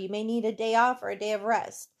recover. You may need a day off or a day of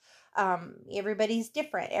rest. Everybody's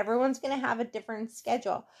different. Everyone's going to have a different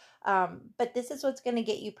schedule. But this is what's going to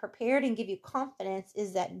get you prepared and give you confidence,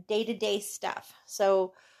 is that day-to-day stuff.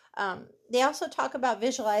 So they also talk about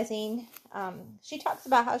visualizing. She talks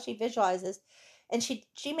about how she visualizes. And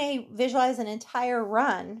she may visualize an entire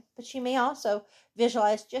run, but she may also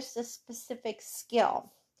visualize just a specific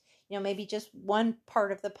skill, maybe just one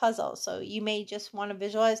part of the puzzle. So you may just want to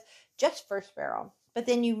visualize just first barrel, but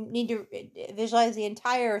then you need to visualize the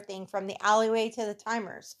entire thing from the alleyway to the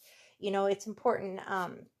timers. It's important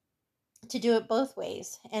to do it both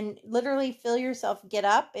ways, and literally feel yourself get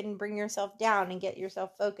up and bring yourself down and get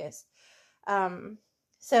yourself focused.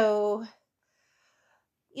 So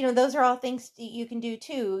those are all things that you can do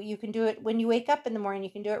too. You can do it when you wake up in the morning. You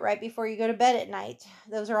can do it right before you go to bed at night.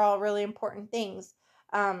 Those are all really important things.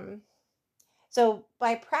 So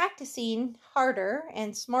by practicing harder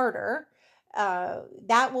and smarter,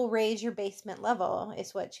 that will raise your basement level,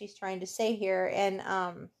 is what she's trying to say here.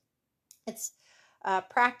 And it's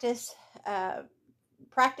practice.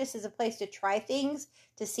 Practice is a place to try things,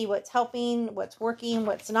 to see what's helping, what's working,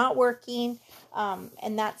 what's not working.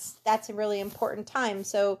 And that's a really important time.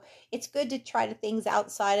 So it's good to try to things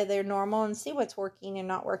outside of their normal and see what's working and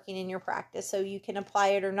not working in your practice, so you can apply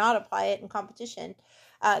it or not apply it in competition.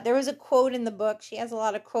 There was a quote in the book. She has a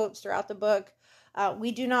lot of quotes throughout the book.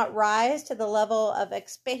 We do not rise to the level of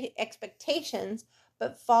expectations,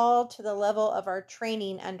 but fall to the level of our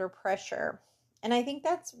training under pressure. And I think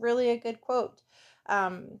that's really a good quote.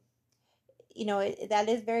 That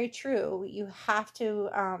is very true. You have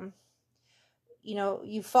to,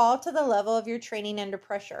 you fall to the level of your training under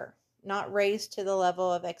pressure, not raise to the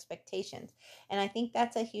level of expectations. And I think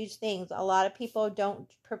that's a huge thing. A lot of people don't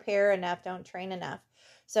prepare enough, don't train enough.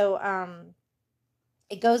 So,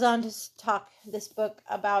 it goes on to talk, this book,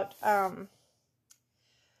 about,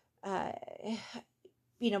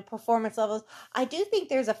 performance levels. I do think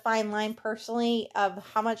there's a fine line personally of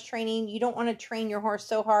how much training. You don't want to train your horse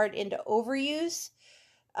so hard into overuse,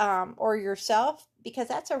 or yourself, because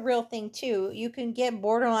that's a real thing too. You can get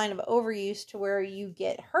borderline of overuse to where you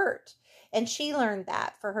get hurt. And she learned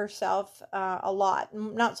that for herself a lot.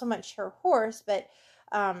 Not so much her horse, but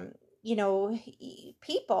um, you know,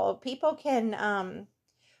 people can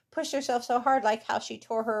push herself so hard, like how she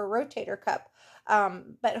tore her rotator cuff.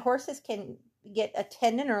 But horses can get a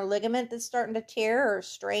tendon or a ligament that's starting to tear or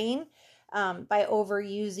strain by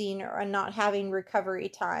overusing or not having recovery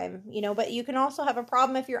time, but you can also have a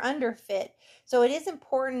problem if you're underfit. So it is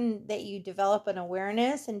important that you develop an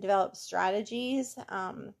awareness and develop strategies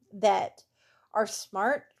that are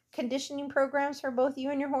smart conditioning programs for both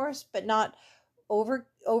you and your horse, but not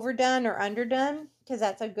overdone or underdone, because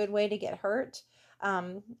that's a good way to get hurt.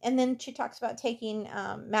 And then she talks about taking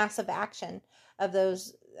massive action of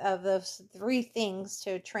those three things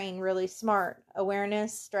to train really smart: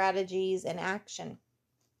 awareness, strategies, and action.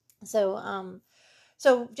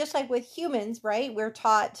 So just like with humans, right? We're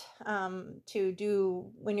taught to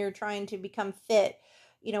do, when you're trying to become fit.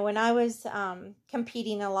 When I was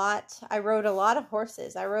competing a lot, I rode a lot of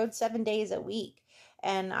horses. I rode 7 days a week,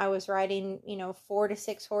 and I was riding, 4 to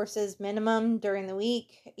 6 horses minimum during the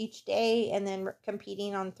week each day, and then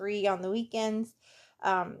competing on 3 on the weekends.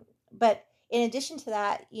 But in addition to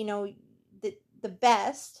that, the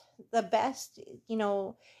best,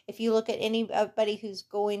 if you look at anybody who's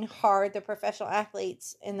going hard, the professional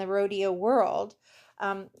athletes in the rodeo world,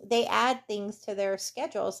 they add things to their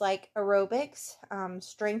schedules like aerobics,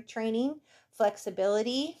 strength training,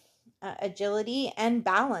 flexibility, agility, and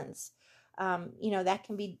balance. That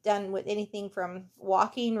can be done with anything from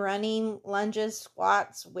walking, running, lunges,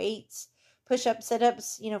 squats, weights, push-ups,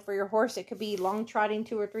 sit-ups. For your horse, it could be long trotting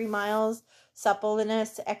 2 or 3 miles,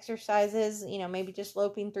 suppleness exercises, maybe just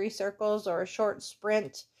loping 3 circles or a short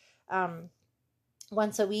sprint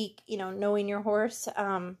once a week. Knowing your horse,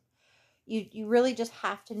 you really just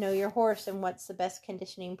have to know your horse and what's the best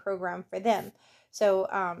conditioning program for them. So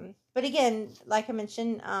but again, like I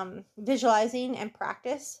mentioned, visualizing and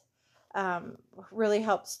practice really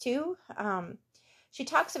helps too. She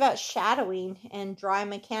talks about shadowing and dry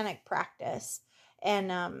mechanic practice, and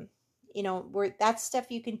that's stuff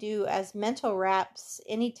you can do as mental reps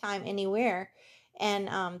anytime, anywhere. And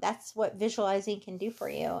that's what visualizing can do for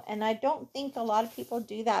you. And I don't think a lot of people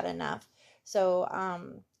do that enough. So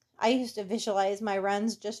I used to visualize my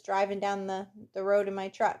runs just driving down the road in my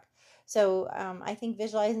truck. So I think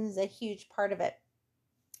visualizing is a huge part of it.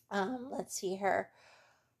 Let's see here.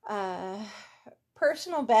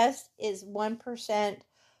 Personal best is 1%.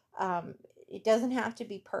 It doesn't have to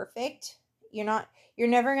be perfect. You're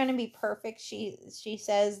never going to be perfect. She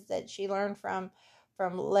says that she learned from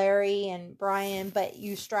Larry and Brian, but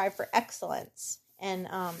you strive for excellence. And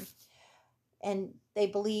they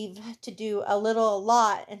believe to do a little, a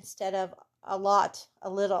lot, instead of a lot, a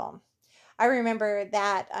little. I remember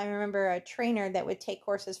a trainer that would take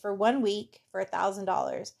horses for 1 week for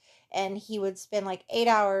 $1,000, and he would spend like 8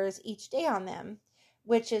 hours each day on them,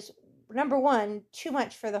 which is, number one, too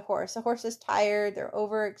much for the horse. The horse is tired, they're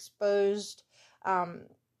overexposed, and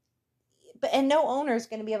no owner is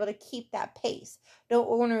going to be able to keep that pace. No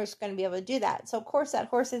owner is going to be able to do that. So of course that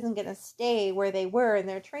horse isn't going to stay where they were in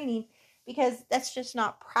their training, because that's just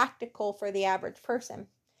not practical for the average person.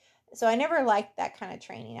 So I never liked that kind of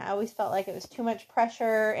training. I always felt like it was too much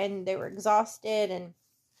pressure and they were exhausted, and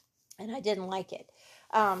I didn't like it.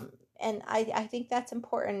 And I think that's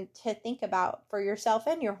important to think about for yourself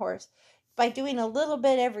and your horse. By doing a little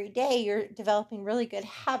bit every day, you're developing really good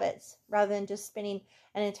habits, rather than just spending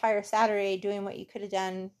an entire Saturday doing what you could have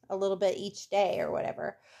done a little bit each day or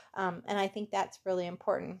whatever. And I think that's really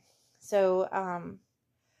important. So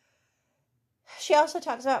she also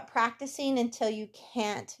talks about practicing until you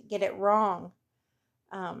can't get it wrong.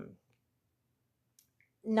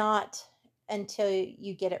 Not until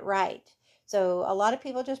you get it right. So a lot of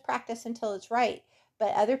people just practice until it's right,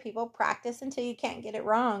 but other people practice until you can't get it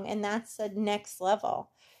wrong. And that's the next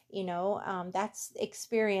level. That's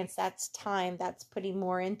experience, that's time, that's putting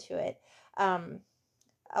more into it.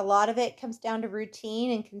 A lot of it comes down to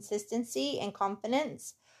routine and consistency and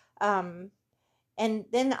confidence. And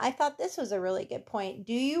then I thought this was a really good point.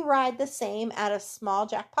 Do you ride the same at a small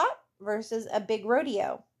jackpot versus a big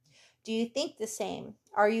rodeo? Do you think the same?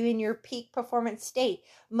 Are you in your peak performance state?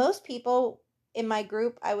 Most people in my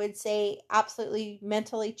group, I would say, absolutely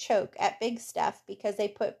mentally choke at big stuff because they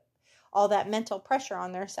put all that mental pressure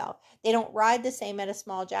on themselves. They don't ride the same at a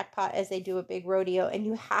small jackpot as they do a big rodeo, and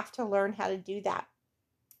you have to learn how to do that.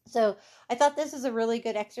 So I thought this is a really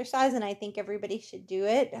good exercise, and I think everybody should do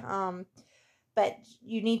it. But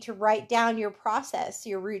you need to write down your process,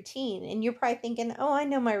 your routine. And you're probably thinking, oh, I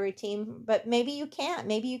know my routine, but maybe you can't.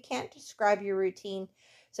 Maybe you can't describe your routine.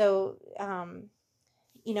 So,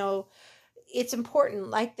 it's important,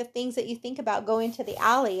 like the things that you think about going to the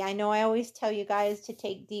alley. I know I always tell you guys to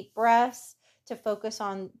take deep breaths, to focus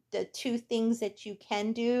on the two things that you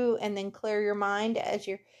can do, and then clear your mind as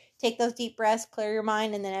you take those deep breaths, clear your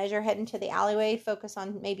mind, and then as you're heading to the alleyway, focus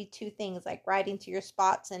on maybe two things, like riding to your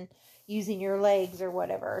spots and using your legs or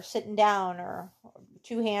whatever, or sitting down, or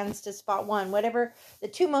two hands to spot one, whatever the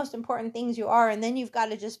two most important things you are. And then you've got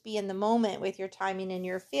to just be in the moment with your timing and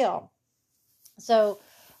your feel. So,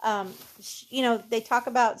 they talk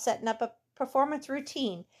about setting up a performance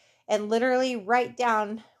routine and literally write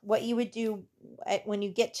down what you would do when you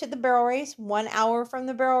get to the barrel race, 1 hour from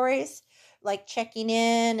the barrel race, like checking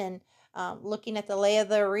in and looking at the lay of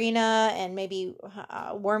the arena, and maybe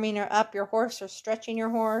warming up your horse or stretching your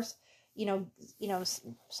horse,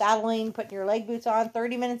 saddling, putting your leg boots on.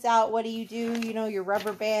 30 minutes out, what do? Your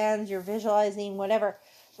rubber bands, your visualizing, whatever.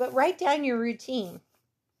 But write down your routine.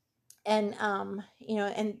 And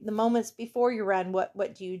and the moments before you run,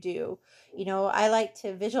 what do you do? I like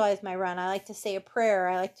to visualize my run. I like to say a prayer.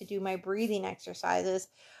 I like to do my breathing exercises.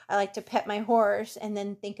 I like to pet my horse and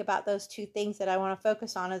then think about those two things that I want to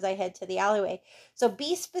focus on as I head to the alleyway. So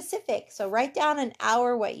be specific. So write down an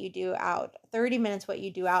hour what you do out, 30 minutes what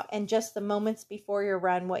you do out, and just the moments before your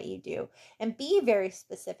run what you do, and be very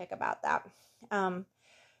specific about that.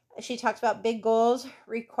 She talks about big goals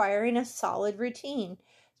requiring a solid routine.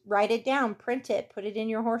 Write it down, print it, put it in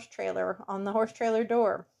your horse trailer, on the horse trailer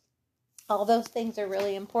door. All those things are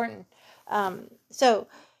really important.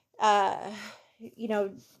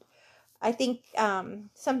 I think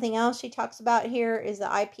something else she talks about here is the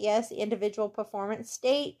IPS, the individual performance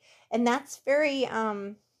state. And that's very,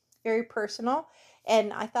 very personal.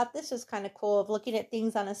 And I thought this was kind of cool, of looking at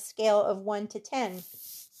things on a scale of 1 to 10.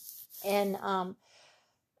 And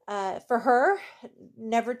for her,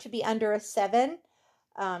 never to be under a 7.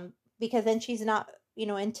 Because then she's not,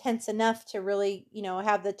 intense enough to really,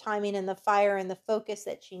 have the timing and the fire and the focus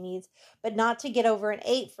that she needs, but not to get over an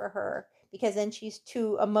 8 for her, because then she's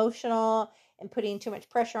too emotional and putting too much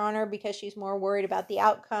pressure on her because she's more worried about the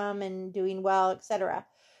outcome and doing well, etc.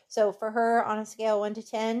 So for her, on a scale 1 to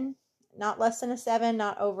 10, not less than a 7,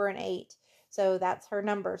 not over an 8. So that's her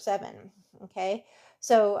number, 7. Okay.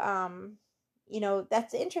 So,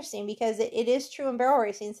 that's interesting, because it is true in barrel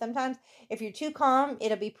racing. Sometimes if you're too calm,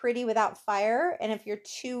 it'll be pretty without fire. And if you're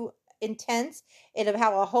too intense, it'll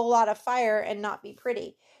have a whole lot of fire and not be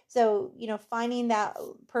pretty. So, finding that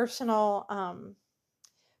personal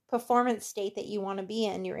performance state that you want to be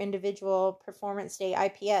in, your individual performance state,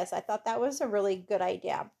 IPS, I thought that was a really good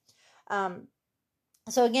idea.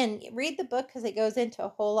 So again, read the book because it goes into a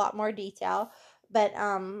whole lot more detail. But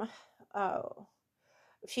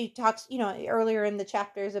she talks, earlier in the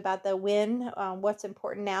chapters about the win, what's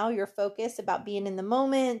important now, your focus, about being in the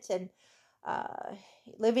moment and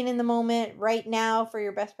living in the moment right now for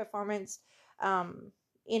your best performance.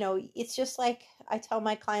 It's just like I tell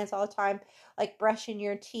my clients all the time, like brushing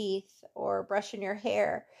your teeth or brushing your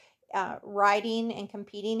hair. Riding and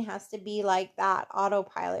competing has to be like that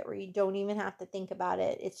autopilot where you don't even have to think about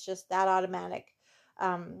it. It's just that automatic.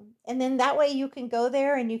 And then that way you can go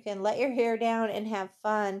there and you can let your hair down and have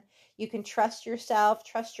fun. You can trust yourself,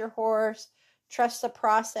 trust your horse, trust the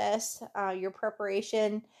process, your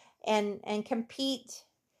preparation, and compete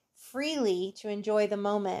freely to enjoy the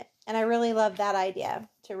moment. And I really love that idea,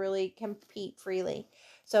 to really compete freely.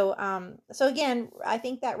 So again, I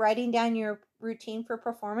think that writing down your routine for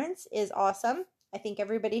performance is awesome. I think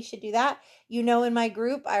everybody should do that. In my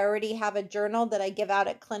group, I already have a journal that I give out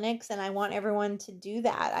at clinics, and I want everyone to do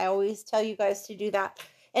that. I always tell you guys to do that.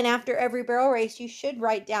 And after every barrel race, you should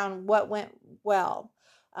write down what went well,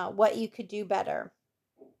 what you could do better,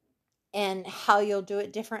 and how you'll do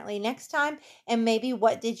it differently next time, and maybe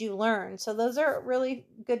what did you learn. So those are really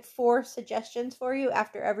good 4 suggestions for you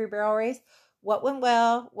after every barrel race. What went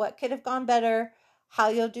well, what could have gone better, how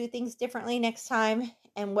you'll do things differently next time,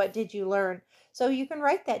 and what did you learn. So you can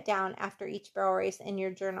write that down after each barrel race in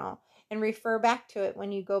your journal and refer back to it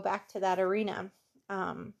when you go back to that arena.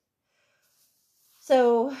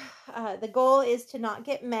 So the goal is to not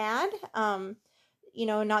get mad,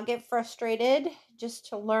 not get frustrated, just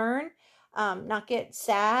to learn, not get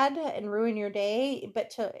sad and ruin your day, but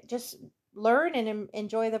to just learn and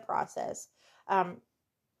enjoy the process.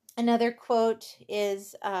 Another quote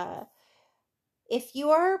is, if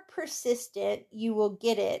you are persistent, you will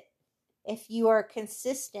get it. If you are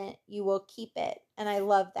consistent, you will keep it. And I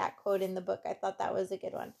love that quote in the book. I thought that was a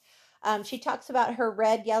good one. She talks about her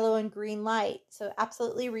red, yellow, and green light. So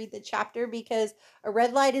absolutely read the chapter, because a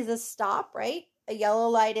red light is a stop, right? A yellow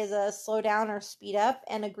light is a slow down or speed up,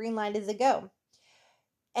 and a green light is a go.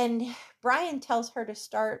 And Brian tells her to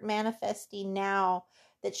start manifesting now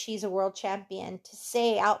that she's a world champion, to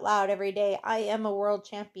say out loud every day, I am a world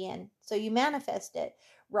champion. So you manifest it,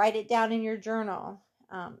 write it down in your journal,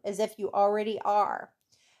 as if you already are.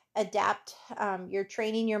 Adapt your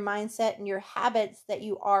training, your mindset, and your habits that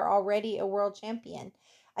you are already a world champion.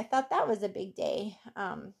 I thought that was a big day.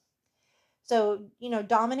 So,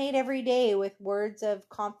 dominate every day with words of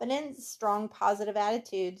confidence, strong, positive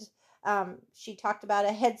attitudes. She talked about a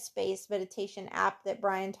Headspace meditation app that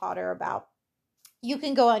Brian taught her about. You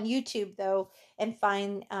can go on YouTube, though, and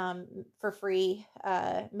find for free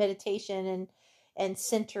meditation and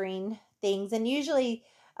centering things. And usually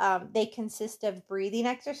they consist of breathing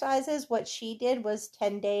exercises. What she did was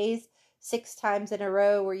 10 days, 6 times in a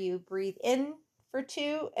row, where you breathe in for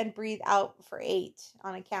 2 and breathe out for 8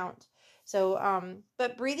 on a count. So,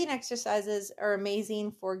 but breathing exercises are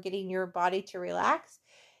amazing for getting your body to relax.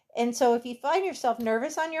 And so if you find yourself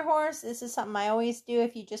nervous on your horse, this is something I always do.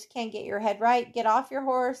 If you just can't get your head right, get off your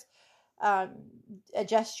horse, um,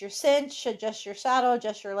 adjust your cinch, adjust your saddle,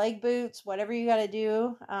 adjust your leg boots, whatever you got to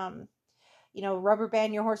do. Rubber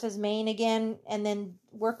band your horse's mane again, and then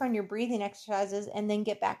work on your breathing exercises, and then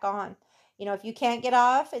get back on. If you can't get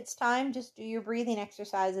off, it's time, just do your breathing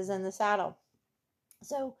exercises in the saddle.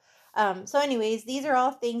 So anyways, these are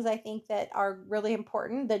all things I think that are really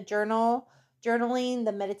important. The journaling,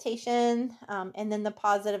 the meditation, and then the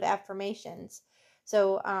positive affirmations.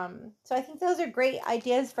 So I think those are great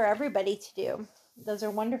ideas for everybody to do. Those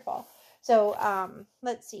are wonderful. So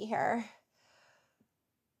let's see here.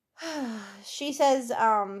 She says,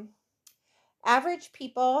 average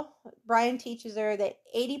people, Brian teaches her that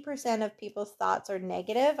 80% of people's thoughts are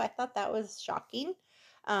negative. I thought that was shocking.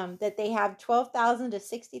 That they have 12,000 to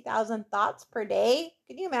 60,000 thoughts per day.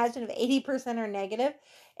 Can you imagine if 80% are negative,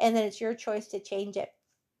 and then it's your choice to change it?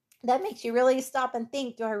 That makes you really stop and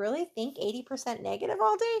think, do I really think 80% negative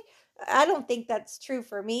all day? I don't think that's true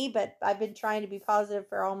for me, but I've been trying to be positive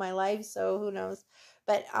for all my life, so who knows?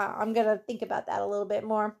 But I'm going to think about that a little bit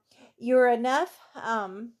more. You're enough.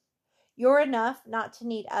 You're enough not to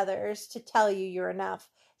need others to tell you you're enough.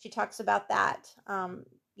 She talks about that,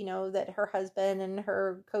 that her husband and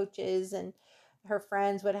her coaches and her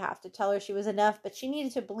friends would have to tell her she was enough, but she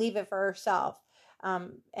needed to believe it for herself.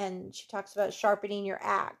 And she talks about sharpening your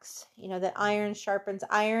axe, that iron sharpens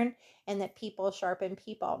iron and that people sharpen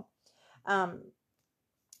people.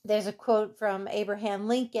 There's a quote from Abraham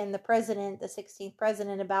Lincoln, the 16th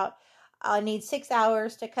president, about, I need 6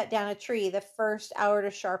 hours to cut down a tree, the first hour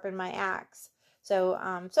to sharpen my axe. So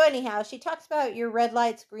anyhow, she talks about your red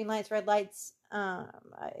lights, green lights, red lights,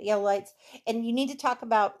 yellow lights, and you need to talk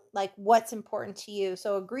about like what's important to you.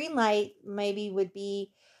 So a green light maybe would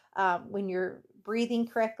be when you're breathing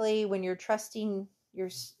correctly, when you're trusting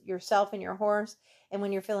yourself and your horse, and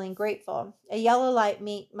when you're feeling grateful. A yellow light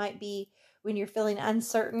might be when you're feeling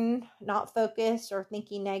uncertain, not focused, or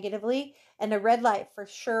thinking negatively. And a red light for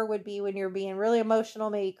sure would be when you're being really emotional,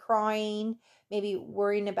 maybe crying, maybe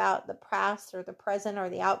worrying about the past or the present or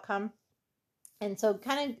the outcome. And so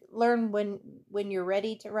kind of learn when you're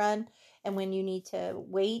ready to run and when you need to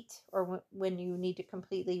wait, or when you need to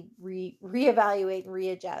completely reevaluate and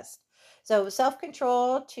readjust. So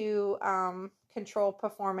self-control to control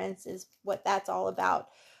performance is what that's all about.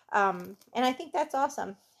 And I think that's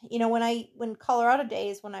awesome. When Colorado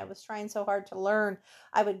days, when I was trying so hard to learn,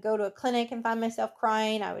 I would go to a clinic and find myself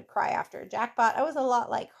crying. I would cry after a jackpot. I was a lot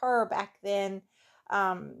like her back then.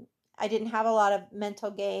 I didn't have a lot of mental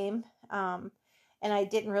game. And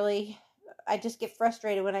I just get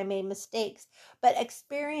frustrated when I made mistakes. But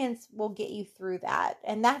experience will get you through that.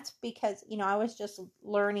 And that's because, I was just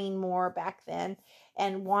learning more back then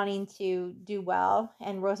and wanting to do well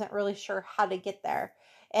and wasn't really sure how to get there.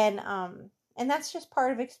 And that's just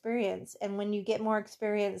part of experience. And when you get more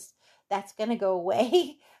experience, that's going to go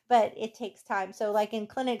away, but it takes time. So like in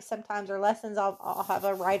clinics sometimes, or lessons, I'll have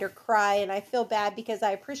a rider cry, and I feel bad because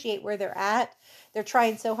I appreciate where they're at. They're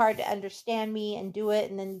trying so hard to understand me and do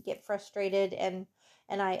it, and then get frustrated. And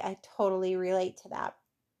I totally relate to that.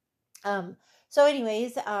 So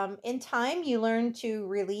anyways, in time, you learn to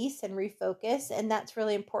release and refocus, and that's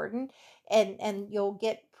really important. And you'll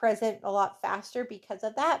get present a lot faster because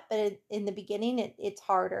of that. But in the beginning, it's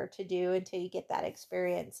harder to do until you get that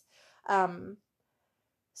experience.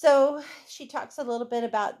 So she talks a little bit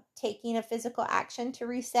about taking a physical action to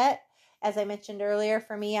reset. As I mentioned earlier,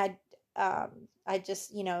 for me, I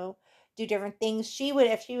just, do different things. She would,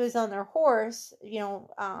 if she was on her horse,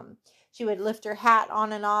 she would lift her hat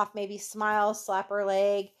on and off, maybe smile, slap her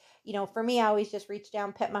leg. For me, I always just reach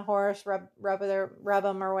down, pet my horse, rub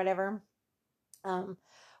them or whatever.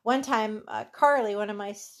 one time, Carly, one of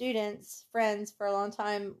my students, friends for a long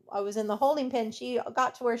time, I was in the holding pen. She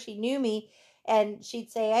got to where she knew me, and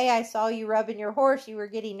she'd say, "Hey, I saw you rubbing your horse. You were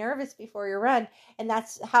getting nervous before your run." And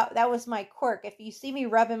that was my quirk. If you see me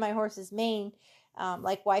rubbing my horse's mane,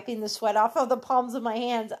 like wiping the sweat off of the palms of my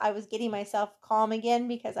hands, I was getting myself calm again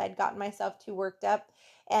because I'd gotten myself too worked up.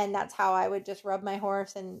 And that's how I would just rub my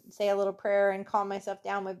horse and say a little prayer and calm myself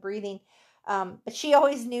down with breathing. But she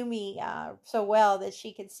always knew me so well that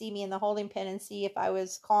she could see me in the holding pen and see if I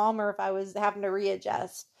was calm or if I was having to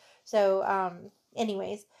readjust. So,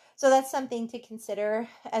 anyways, so that's something to consider,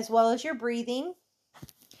 as well as your breathing.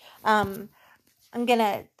 I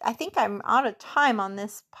think I'm out of time on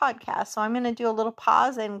this podcast, so I'm going to do a little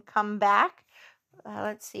pause and come back.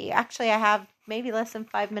 Let's see. Actually, I have maybe less than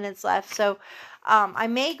 5 minutes left. So I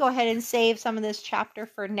may go ahead and save some of this chapter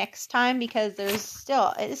for next time because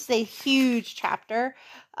it's a huge chapter.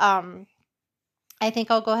 I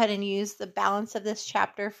think I'll go ahead and use the balance of this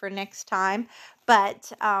chapter for next time.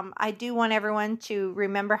 But I do want everyone to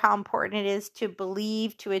remember how important it is to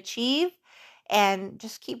believe to achieve, and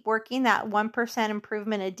just keep working that 1%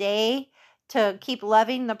 improvement a day, to keep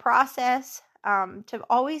loving the process, to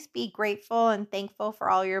always be grateful and thankful for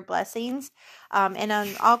all your blessings. And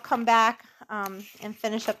I'll come back and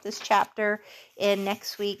finish up this chapter in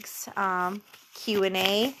next week's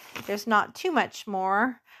Q&A. There's not too much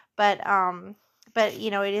more, but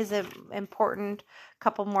it is an important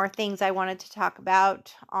couple more things I wanted to talk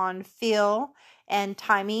about on feel and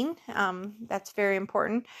timing. That's very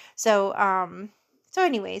important. So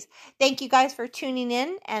anyways, thank you guys for tuning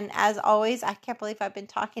in. And as always, I can't believe I've been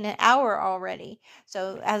talking an hour already.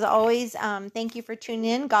 So as always, thank you for tuning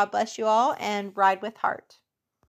in. God bless you all, and ride with heart.